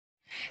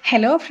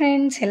Hello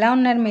friends, ఎలా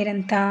ఉన్నారు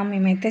మీరంతా?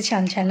 మేమైతే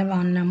చాలా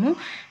బాగున్నాము.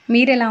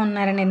 మీరు ఎలా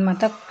ఉన్నారనేది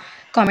మాతో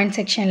కామెంట్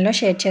సెక్షన్లో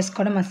షేర్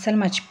చేసుకోవడం అస్సలు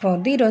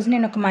మర్చిపోవద్దు. ఈరోజు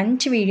నేను ఒక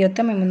మంచి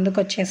వీడియోతో మీ ముందుకు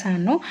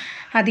వచ్చేసాను.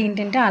 అది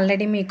ఏంటంటే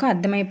ఆల్రెడీ మీకు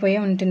అర్థమైపోయే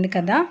ఉంటుంది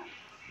కదా.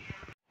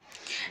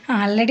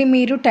 ఆల్రెడీ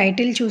మీరు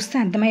టైటిల్ చూస్తే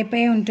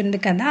అర్థమైపోయే ఉంటుంది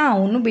కదా.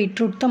 అవును,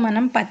 బీట్రూట్తో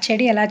మనం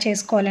పచ్చడి ఎలా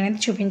చేసుకోవాలనేది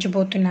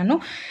చూపించబోతున్నాను.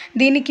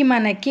 దీనికి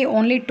మనకి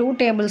ఓన్లీ 2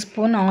 టేబుల్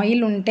స్పూన్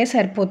ఆయిల్ ఉంటే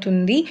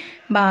సరిపోతుంది.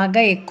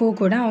 బాగా ఎక్కువ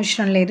కూడా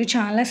అవసరం లేదు.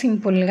 చాలా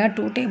సింపుల్గా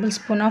 2 టేబుల్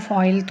స్పూన్ ఆఫ్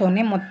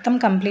ఆయిల్తోనే మొత్తం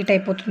కంప్లీట్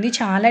అయిపోతుంది.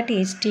 చాలా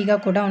టేస్టీగా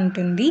కూడా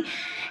ఉంటుంది.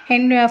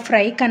 అండ్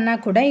ఫ్రై కన్నా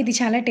కూడా ఇది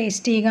చాలా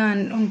టేస్టీగా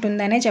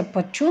ఉంటుందనే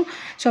చెప్పొచ్చు.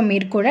 సో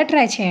మీరు కూడా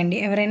ట్రై చేయండి.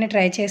 ఎవరైనా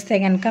ట్రై చేస్తే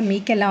కనుక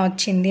మీకు ఎలా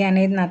వచ్చింది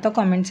అనేది నాతో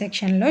కామెంట్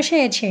సెక్షన్లో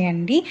షేర్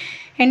చేయండి.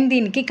 అండ్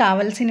దీనికి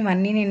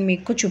కావాల్సినవన్నీ నేను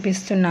మీకు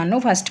చూపిస్తున్నాను.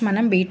 ఫస్ట్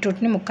మనం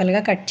బీట్రూట్ని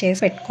ముక్కలుగా కట్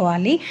చేసి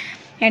పెట్టుకోవాలి.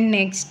 అండ్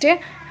నెక్స్ట్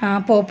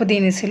పోపు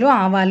దినుసులు,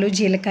 ఆవాలు,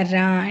 జీలకర్ర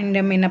అండ్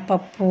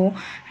మినపప్పు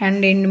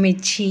అండ్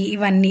ఎండుమిర్చి,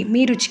 ఇవన్నీ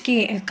మీ రుచికి,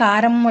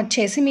 కారం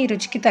వచ్చేసి మీ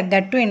రుచికి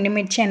తగ్గట్టు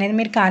ఎండుమిర్చి అనేది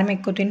మీరు కారం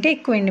ఎక్కువ తింటే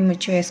ఎక్కువ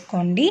ఎండుమిర్చి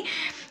వేసుకోండి.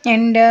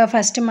 అండ్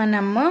ఫస్ట్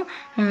మనము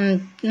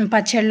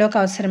పచ్చడిలోకి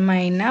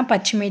అవసరమైన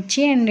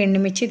పచ్చిమిర్చి అండ్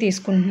ఎండుమిర్చి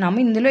తీసుకుంటున్నాము.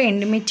 ఇందులో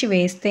ఎండుమిర్చి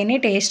వేస్తేనే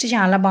టేస్ట్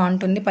చాలా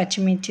బాగుంటుంది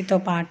పచ్చిమిర్చితో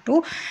పాటు.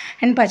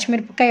 అండ్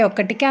పచ్చిమిరపకాయ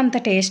ఒక్కటికే అంత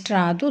టేస్ట్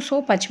రాదు. సో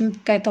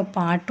పచ్చిమిరపకాయతో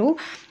పాటు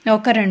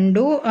ఒక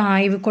 2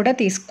 ఇవి కూడా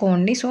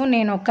తీసుకోండి. సో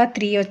నేను ఒక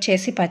 3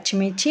 వచ్చేసి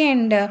పచ్చిమిర్చి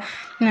అండ్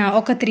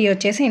ఒక 3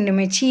 వచ్చేసి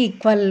ఎండుమిర్చి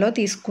ఈక్వల్లో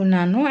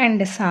తీసుకున్నాను.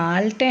 అండ్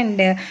సాల్ట్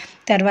అండ్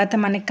తర్వాత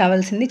మనకి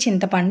కావాల్సింది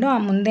చింతపండు.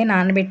 ముందే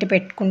నానబెట్టి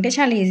పెట్టుకుంటే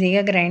చాలా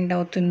ఈజీగా గ్రైండ్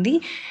అవుతుంది.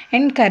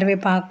 అండ్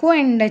కరివేపాకు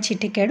అండ్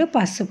చిటికెడు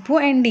పసుపు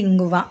అండ్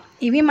ఇంగువ,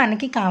 ఇవి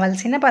మనకి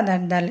కావాల్సిన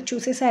పదార్థాలు.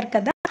 చూసేసారు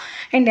కదా.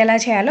 అండ్ ఎలా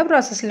చేయాలో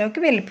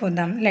ప్రాసెస్లోకి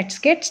వెళ్ళిపోదాం.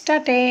 Let's get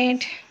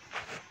started.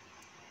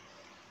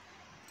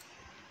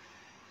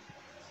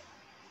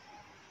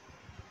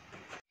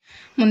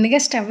 ముందుగా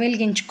స్టవ్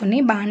వెలిగించుకుని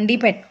బాండీ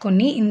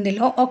పెట్టుకుని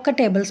ఇందులో 1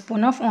 టేబుల్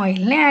స్పూన్ ఆఫ్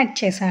ఆయిల్ని యాడ్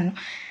చేశాను.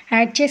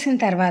 యాడ్ చేసిన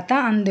తర్వాత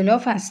అందులో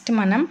ఫస్ట్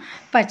మనం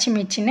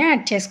పచ్చిమిర్చిని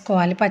యాడ్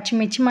చేసుకోవాలి.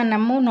 పచ్చిమిర్చి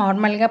మనము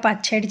నార్మల్గా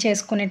పచ్చడి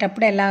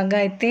చేసుకునేటప్పుడు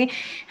ఎలాగైతే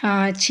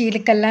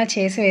చీలికల్లా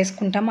చేసి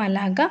వేసుకుంటామో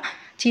అలాగా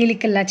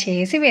చీలికల్లా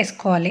చేసి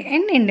వేసుకోవాలి.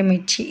 అండ్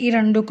ఎండుమిర్చి, ఈ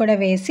 2 కూడా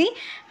వేసి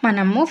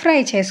మనము ఫ్రై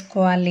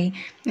చేసుకోవాలి.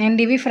 అండ్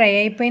ఇవి ఫ్రై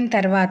అయిపోయిన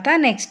తర్వాత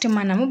నెక్స్ట్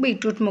మనము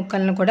బీట్రూట్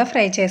ముక్కలను కూడా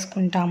ఫ్రై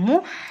చేసుకుంటాము.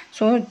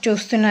 సో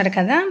చూస్తున్నారు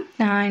కదా.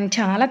 అండ్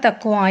చాలా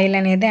తక్కువ ఆయిల్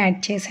అనేది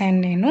యాడ్ చేశాను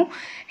నేను.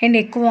 అండ్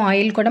ఎక్కువ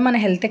ఆయిల్ కూడా మన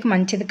హెల్త్కి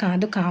మంచిది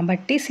కాదు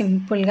కాబట్టి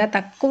సింపుల్గా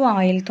తక్కువ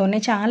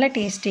ఆయిల్తోనే చాలా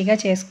టేస్టీగా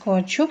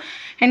చేసుకోవచ్చు.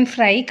 అండ్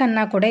ఫ్రై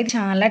కన్నా కూడా ఇది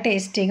చాలా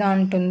టేస్టీగా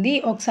ఉంటుంది.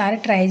 ఒకసారి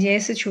ట్రై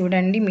చేసి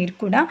చూడండి మీరు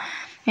కూడా.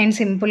 అండ్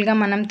సింపుల్గా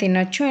మనం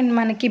తినొచ్చు. అండ్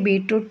మనకి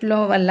బీట్రూట్లో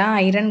వల్ల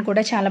ఐరన్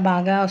కూడా చాలా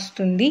బాగా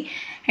వస్తుంది.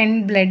 అండ్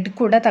బ్లడ్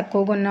కూడా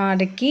తక్కువగా ఉన్న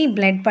వారికి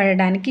బ్లడ్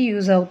పడడానికి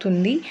యూజ్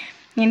అవుతుంది.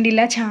 అండ్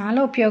ఇలా చాలా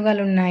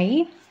ఉపయోగాలు ఉన్నాయి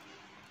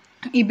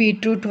ఈ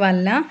బీట్రూట్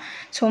వల్ల.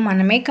 సో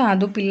మనమే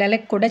కాదు,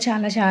 పిల్లలకు కూడా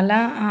చాలా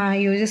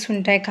యూజెస్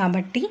ఉంటాయి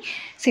కాబట్టి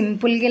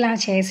సింపుల్గా ఇలా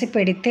చేసి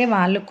పెడితే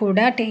వాళ్ళు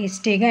కూడా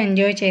టేస్టీగా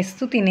ఎంజాయ్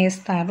చేస్తూ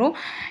తినేస్తారు.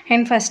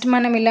 అండ్ ఫస్ట్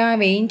మనం ఇలా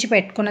వేయించి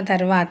పెట్టుకున్న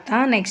తర్వాత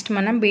నెక్స్ట్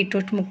మనం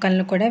బీట్రూట్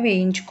ముక్కలను కూడా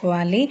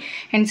వేయించుకోవాలి.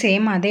 అండ్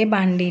సేమ్ అదే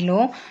బాండీలో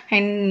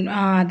అండ్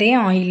అదే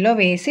ఆయిల్లో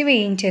వేసి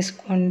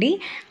వేయించేసుకోండి.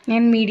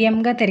 అండ్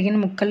మీడియంగా తరిగిన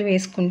ముక్కలు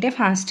వేసుకుంటే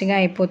ఫాస్ట్గా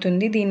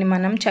అయిపోతుంది. దీన్ని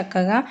మనం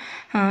చక్కగా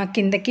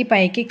కిందకి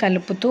పైకి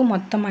కలుపుతూ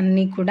మొత్తం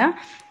అన్నీ కూడా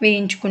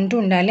వేయించుకుంటూ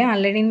ఉండాలి.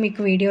 ఆల్రెడీ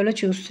మీకు వీడియోలో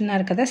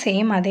చూస్తున్నారు కదా.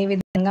 సేమ్ అదే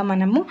విధంగా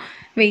మనము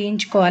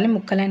వేయించుకోవాలి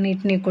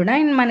ముక్కలన్నిటినీ కూడా.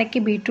 అండ్ మనకి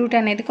బీట్రూట్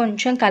అనేది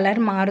కొంచెం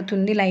కలర్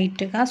మారుతుంది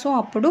లైట్గా. సో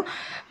అప్పుడు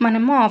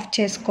మనము ఆఫ్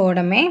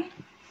చేసుకోవడమే.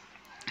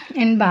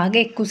 అండ్ బాగా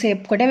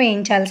ఎక్కువసేపు కూడా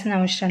వేయించాల్సిన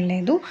అవసరం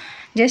లేదు.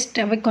 జస్ట్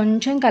అవి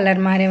కొంచెం కలర్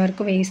మారే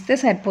వరకు వేయిస్తే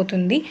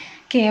సరిపోతుంది.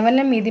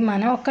 కేవలం ఇది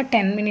మనం ఒక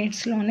 10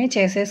 మినిట్స్లోనే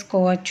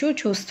చేసేసుకోవచ్చు.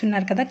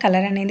 చూస్తున్నారు కదా,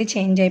 కలర్ అనేది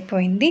చేంజ్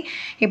అయిపోయింది.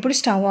 ఇప్పుడు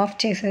స్టవ్ ఆఫ్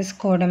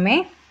చేసేసుకోవడమే.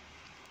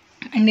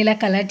 అండ్ ఇలా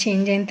కలర్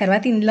చేంజ్ అయిన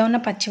తర్వాత ఇందులో ఉన్న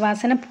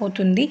పచ్చివాసన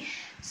పోతుంది.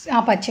 ఆ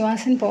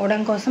పచ్చివాసన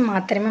పోవడం కోసం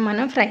మాత్రమే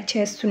మనం ఫ్రై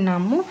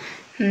చేస్తున్నాము.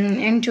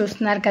 అండ్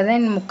చూస్తున్నారు కదా,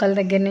 అండ్ ముక్కల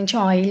దగ్గర నుంచి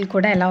ఆయిల్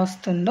కూడా ఎలా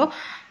వస్తుందో.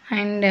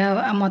 అండ్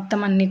మొత్తం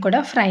అన్నీ కూడా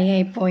ఫ్రై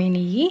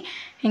అయిపోయినాయి.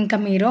 ఇంకా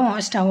మీరు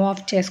స్టవ్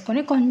ఆఫ్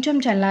చేసుకొని కొంచెం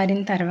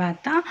చల్లారిన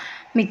తర్వాత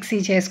మిక్సీ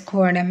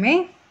చేసుకోవడమే.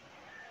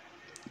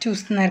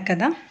 చూస్తున్నారు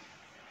కదా,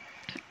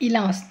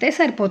 ఇలా వస్తే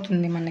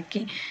సరిపోతుంది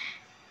మనకి.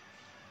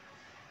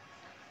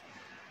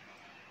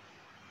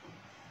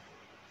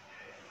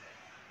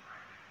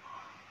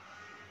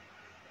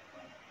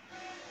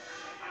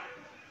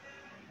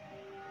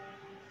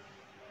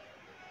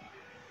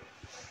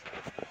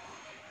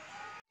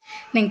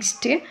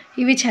 నెక్స్ట్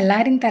ఇవి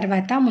చల్లారిన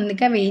తర్వాత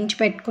ముందుగా వేయించి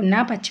పెట్టుకున్న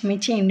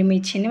పచ్చిమిర్చి,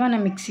 ఎండుమిర్చిని మనం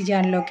మిక్సీ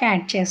జార్లోకి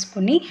యాడ్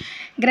చేసుకుని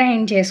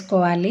గ్రైండ్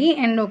చేసుకోవాలి.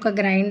 అండ్ ఒక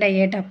గ్రైండ్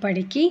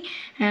అయ్యేటప్పటికి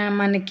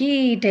మనకి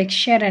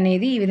టెక్స్చర్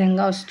అనేది ఈ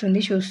విధంగా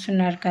వస్తుంది.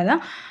 చూస్తున్నారు కదా.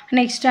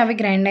 నెక్స్ట్ అవి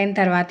గ్రైండ్ అయిన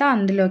తర్వాత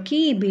అందులోకి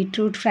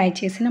బీట్రూట్ ఫ్రై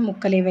చేసిన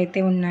ముక్కలు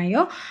ఏవైతే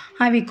ఉన్నాయో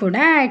అవి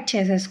కూడా యాడ్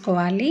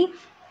చేసేసుకోవాలి.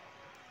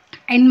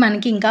 అండ్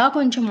మనకి ఇంకా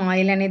కొంచెం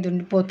ఆయిల్ అనేది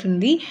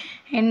ఉండిపోతుంది.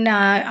 అండ్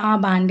ఆ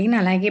బాండీని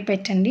అలాగే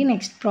పెట్టండి.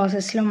 నెక్స్ట్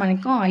ప్రాసెస్లో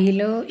మనకు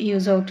ఆయిల్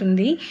యూజ్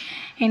అవుతుంది.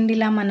 అండ్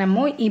ఇలా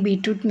మనము ఈ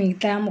బీట్రూట్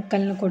మిగతా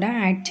ముక్కలను కూడా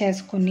యాడ్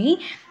చేసుకుని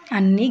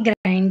అన్నీ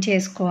గ్రైండ్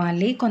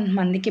చేసుకోవాలి.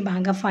 కొంతమందికి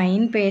బాగా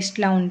ఫైన్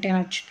పేస్ట్లా ఉంటే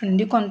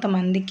నచ్చుతుంది,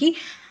 కొంతమందికి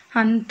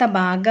అంత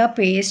బాగా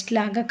పేస్ట్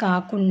లాగా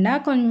కాకుండా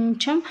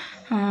కొంచెం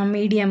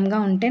మీడియంగా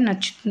ఉంటే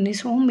నచ్చుతుంది.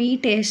 సో మీ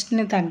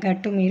టేస్ట్ని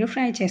తగ్గట్టు మీరు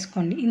ఫ్రై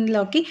చేసుకోండి.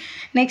 ఇందులోకి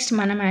నెక్స్ట్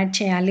మనం యాడ్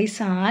చేయాలి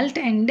సాల్ట్.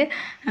 అండ్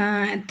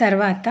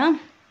తర్వాత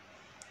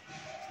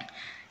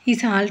ఈ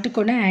సాల్ట్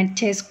కూడా యాడ్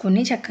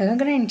చేసుకొని చక్కగా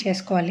గ్రైండ్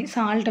చేసుకోవాలి.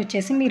 సాల్ట్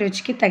వచ్చేసి మీ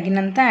రుచికి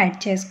తగినంత యాడ్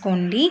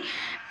చేసుకోండి.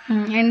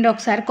 అండ్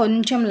ఒకసారి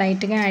కొంచెం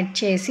లైట్గా యాడ్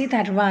చేసి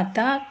తర్వాత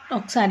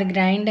ఒకసారి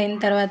గ్రైండ్ అయిన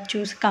తర్వాత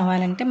చూసి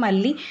కావాలంటే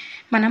మళ్ళీ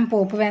మనం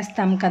పోపు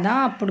వేస్తాం కదా,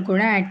 అప్పుడు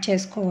కూడా యాడ్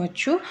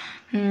చేసుకోవచ్చు.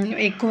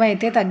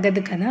 ఎక్కువైతే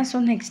తగ్గదు కదా. సో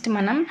నెక్స్ట్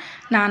మనం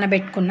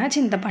నానబెట్టుకున్న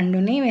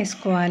చింతపండుని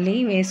వేసుకోవాలి.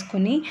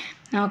 వేసుకుని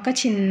ఒక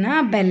చిన్న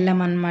బెల్లం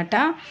అన్నమాట.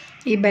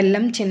 ఈ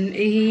బెల్లం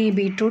ఈ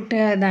బీట్రూట్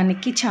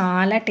దానికి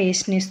చాలా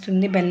టేస్ట్ని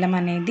ఇస్తుంది బెల్లం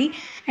అనేది.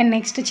 అండ్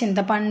నెక్స్ట్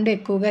చింతపండు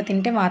ఎక్కువగా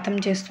తింటే వాతం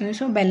చేస్తుంది.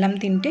 సో బెల్లం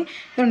తింటే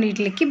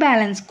రెండింటికి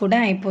బ్యాలెన్స్ కూడా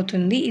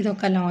అయిపోతుంది. ఇది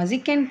ఒక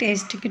లాజిక్. అండ్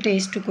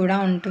టేస్ట్ కూడా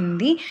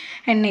ఉంటుంది.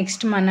 అండ్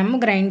నెక్స్ట్ మనము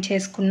గ్రైండ్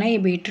చేసుకున్న ఈ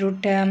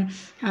బీట్రూట్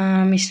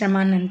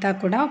మిశ్రమాన్ని అంతా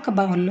కూడా ఒక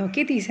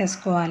బౌల్లోకి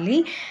తీసేసుకోవాలి.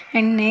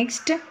 అండ్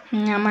నెక్స్ట్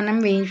మనం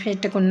వేసి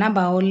పెట్టుకున్న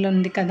బౌల్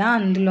ఉంది కదా,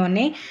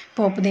 అందులోనే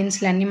పోపు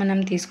దినుసులన్నీ మనం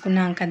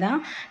తీసుకున్నాం కదా.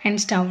 అండ్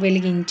స్టవ్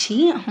వెలిగించి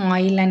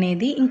ఆయిల్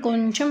అనేది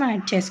ఇంకొంచెం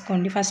యాడ్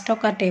చేసుకోండి. ఫస్ట్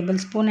ఒక టేబుల్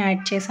స్పూన్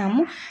యాడ్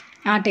చేసాము.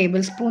 ఆ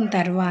టేబుల్ స్పూన్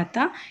తర్వాత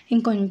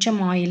ఇంకొంచెం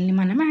ఆయిల్ని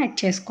మనం యాడ్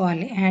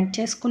చేసుకోవాలి. యాడ్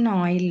చేసుకున్న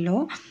ఆయిల్లో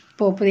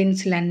పోపు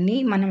దినుసులన్నీ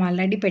మనం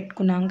ఆల్రెడీ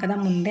పెట్టుకున్నాం కదా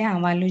ముందే,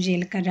 ఆవాలు,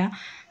 జీలకర్ర,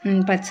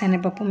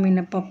 పచ్చిశనగపప్పు,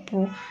 మినపప్పు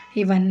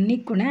ఇవన్నీ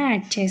కూడా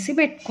యాడ్ చేసి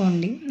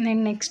పెట్టుకోండి.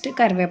 అండ్ నెక్స్ట్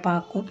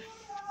కరివేపాకు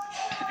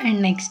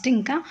అండ్ నెక్స్ట్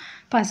ఇంకా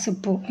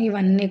పసుపు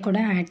ఇవన్నీ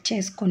కూడా యాడ్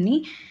చేసుకొని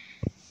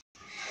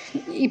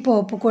ఈ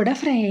పోపు కూడా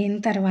ఫ్రై అయిన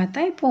తర్వాత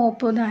ఈ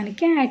పోపు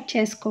దానికి యాడ్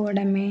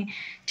చేసుకోవడమే.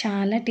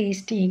 చాలా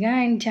టేస్టీగా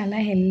అండ్ చాలా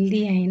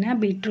హెల్దీ అయిన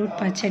బీట్రూట్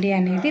పచ్చడి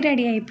అనేది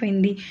రెడీ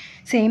అయిపోయింది.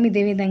 సేమ్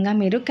ఇదే విధంగా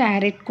మీరు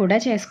క్యారెట్ కూడా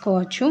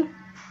చేసుకోవచ్చు.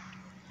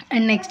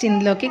 అండ్ నెక్స్ట్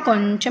ఇందులోకి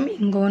కొంచెం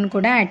ఇంగువను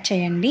కూడా యాడ్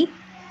చేయండి.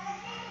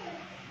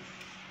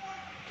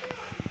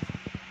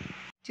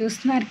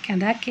 చూస్తున్నారు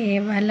కదా,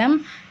 కేవలం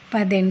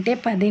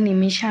 10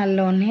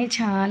 నిమిషాల్లోనే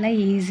చాలా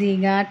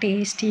ఈజీగా,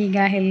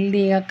 టేస్టీగా,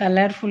 హెల్దీగా,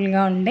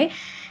 కలర్ఫుల్గా ఉండే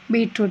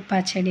బీట్రూట్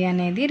పచ్చడి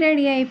అనేది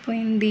రెడీ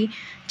అయిపోయింది.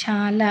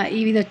 చాలా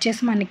ఇది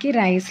వచ్చేసి మనకి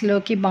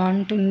రైస్లోకి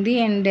బాగుంటుంది.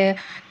 అండ్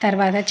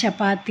తర్వాత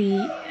చపాతీ,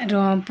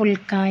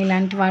 పుల్కా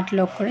ఇలాంటి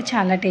వాటిలో కూడా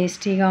చాలా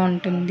టేస్టీగా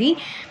ఉంటుంది.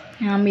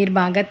 మీరు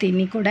బాగా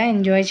తిని కూడా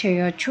ఎంజాయ్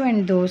చేయొచ్చు.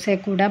 అండ్ దోశ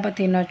కూడా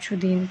తినొచ్చు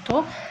దీంతో.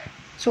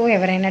 సో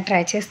ఎవరైనా ట్రై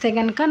చేస్తే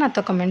కనుక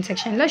నాతో కామెంట్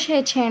సెక్షన్లో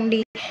షేర్ చేయండి.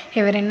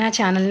 ఎవరైనా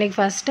ఛానల్ని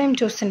ఫస్ట్ టైం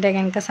చూస్తుంటే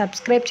కనుక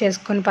సబ్స్క్రైబ్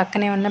చేసుకొని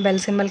పక్కనే ఉన్న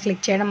బెల్ సింబల్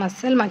క్లిక్ చేయడం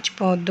అస్సలు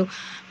మర్చిపోవద్దు.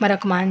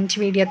 మరొక మంచి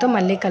వీడియోతో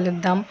మళ్ళీ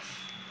కలుద్దాం.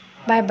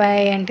 Bye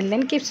bye. Until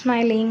then keep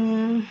smiling.